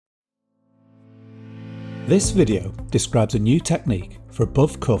This video describes a new technique for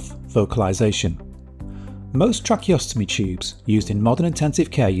above cuff vocalisation. Most tracheostomy tubes used in modern intensive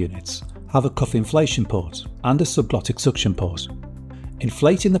care units have a cuff inflation port and a subglottic suction port.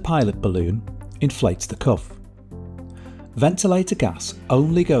 Inflating the pilot balloon inflates the cuff. Ventilator gas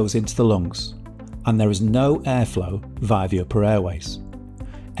only goes into the lungs, and there is no airflow via the upper airways.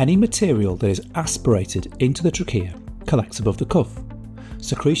 Any material that is aspirated into the trachea collects above the cuff.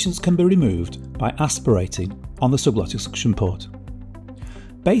 Secretions can be removed by aspirating on the subglottic suction port.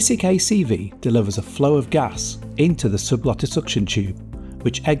 Basic ACV delivers a flow of gas into the subglottic suction tube,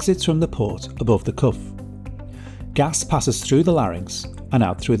 which exits from the port above the cuff. Gas passes through the larynx and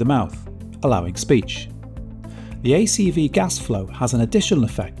out through the mouth, allowing speech. The ACV gas flow has an additional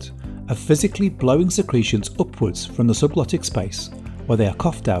effect of physically blowing secretions upwards from the subglottic space where they are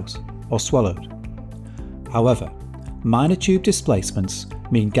coughed out or swallowed. However, minor tube displacements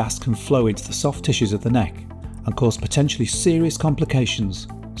mean gas can flow into the soft tissues of the neck and cause potentially serious complications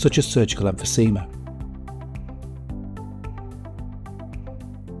such as surgical emphysema.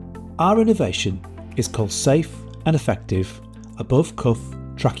 Our innovation is called Safe and Effective Above Cuff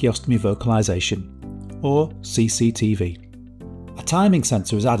Tracheostomy Vocalisation, or CCTV. A timing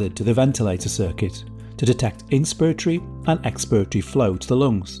sensor is added to the ventilator circuit to detect inspiratory and expiratory flow to the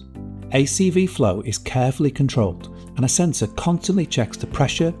lungs. ACV flow is carefully controlled, and a sensor constantly checks the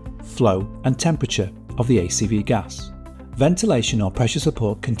pressure, flow and temperature of the ACV gas. Ventilation or pressure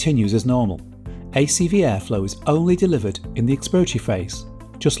support continues as normal. ACV airflow is only delivered in the expiratory phase,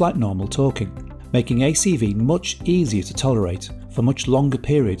 just like normal talking, making ACV much easier to tolerate for much longer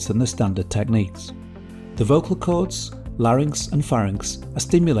periods than the standard techniques. The vocal cords, larynx and pharynx are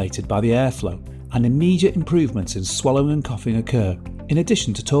stimulated by the airflow, and immediate improvements in swallowing and coughing occur, in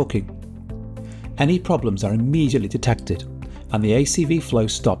addition to talking. Any problems are immediately detected, and the ACV flow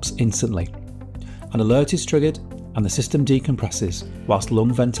stops instantly. An alert is triggered and the system decompresses whilst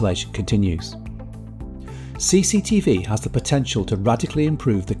lung ventilation continues. CCTV has the potential to radically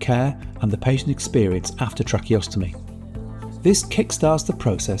improve the care and the patient experience after tracheostomy. This kickstarts the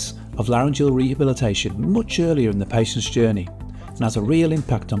process of laryngeal rehabilitation much earlier in the patient's journey and has a real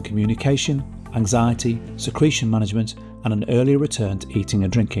impact on communication, anxiety, secretion management and an earlier return to eating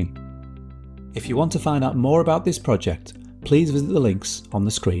and drinking. If you want to find out more about this project, please visit the links on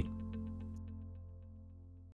the screen.